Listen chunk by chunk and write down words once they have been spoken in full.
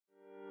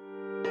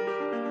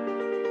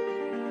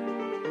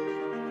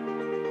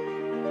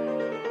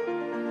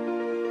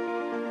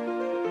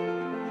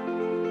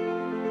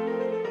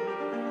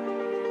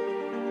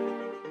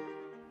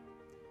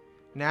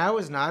Now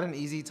is not an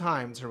easy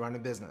time to run a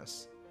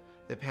business.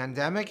 The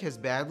pandemic has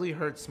badly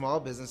hurt small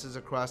businesses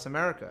across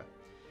America,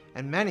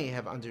 and many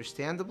have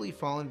understandably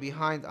fallen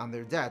behind on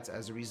their debts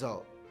as a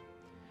result.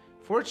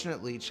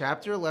 Fortunately,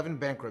 Chapter 11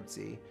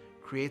 bankruptcy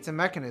creates a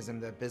mechanism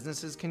that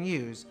businesses can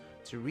use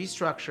to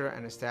restructure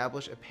and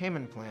establish a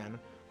payment plan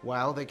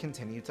while they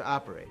continue to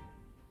operate.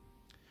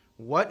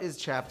 What is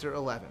Chapter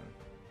 11?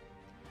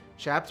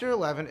 Chapter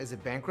 11 is a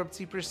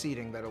bankruptcy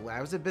proceeding that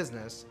allows a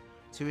business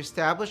to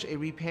establish a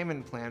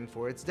repayment plan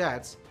for its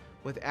debts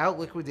without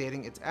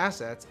liquidating its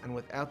assets and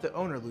without the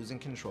owner losing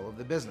control of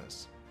the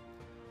business.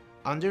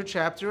 Under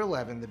Chapter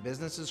 11, the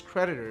business's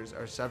creditors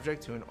are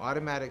subject to an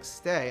automatic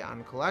stay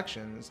on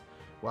collections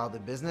while the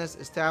business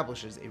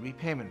establishes a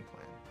repayment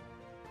plan.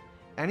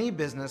 Any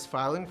business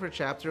filing for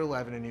Chapter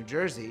 11 in New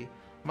Jersey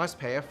must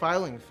pay a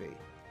filing fee,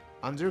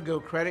 undergo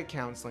credit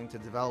counseling to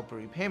develop a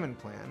repayment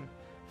plan,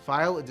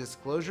 file a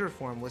disclosure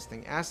form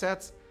listing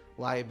assets,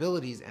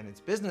 liabilities, and its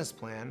business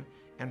plan,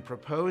 and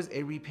propose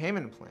a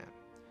repayment plan.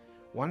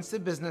 Once the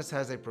business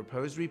has a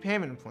proposed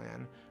repayment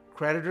plan,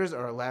 creditors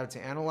are allowed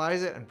to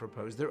analyze it and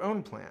propose their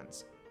own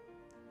plans.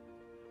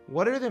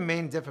 What are the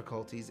main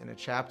difficulties in a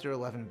Chapter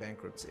 11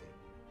 bankruptcy?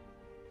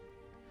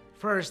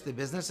 First, the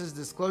business's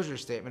disclosure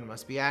statement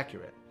must be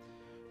accurate.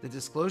 The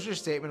disclosure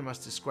statement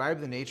must describe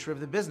the nature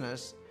of the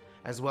business,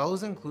 as well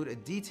as include a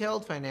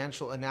detailed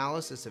financial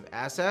analysis of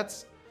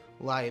assets,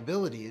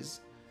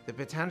 liabilities, the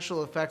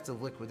potential effects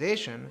of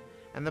liquidation,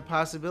 and the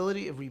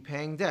possibility of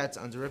repaying debts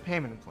under a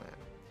payment plan.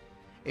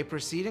 A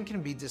proceeding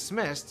can be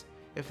dismissed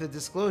if the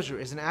disclosure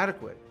isn't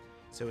adequate,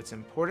 so it's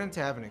important to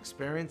have an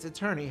experienced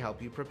attorney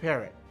help you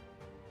prepare it.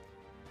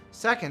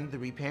 Second, the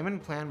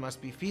repayment plan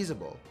must be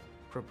feasible,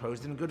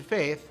 proposed in good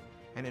faith,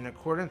 and in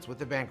accordance with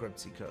the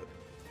Bankruptcy Code.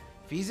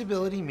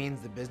 Feasibility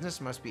means the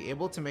business must be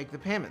able to make the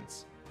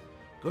payments.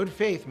 Good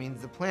faith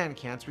means the plan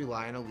can't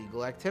rely on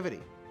illegal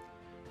activity.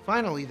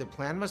 Finally, the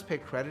plan must pay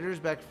creditors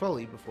back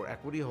fully before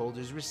equity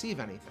holders receive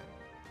anything.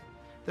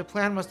 The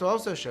plan must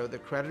also show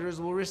that creditors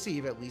will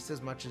receive at least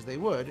as much as they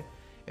would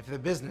if the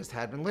business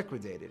had been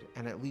liquidated,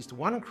 and at least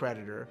one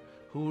creditor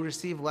who will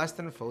receive less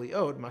than fully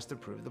owed must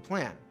approve the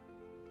plan.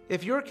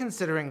 If you're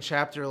considering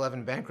Chapter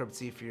 11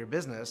 bankruptcy for your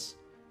business,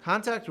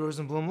 contact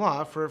Rosenblum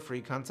Law for a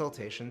free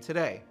consultation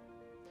today.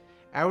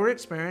 Our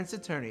experienced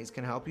attorneys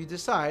can help you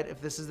decide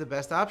if this is the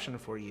best option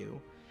for you,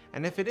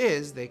 and if it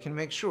is, they can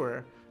make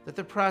sure that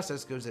the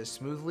process goes as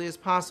smoothly as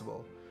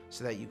possible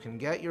so that you can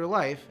get your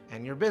life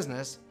and your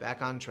business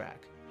back on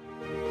track.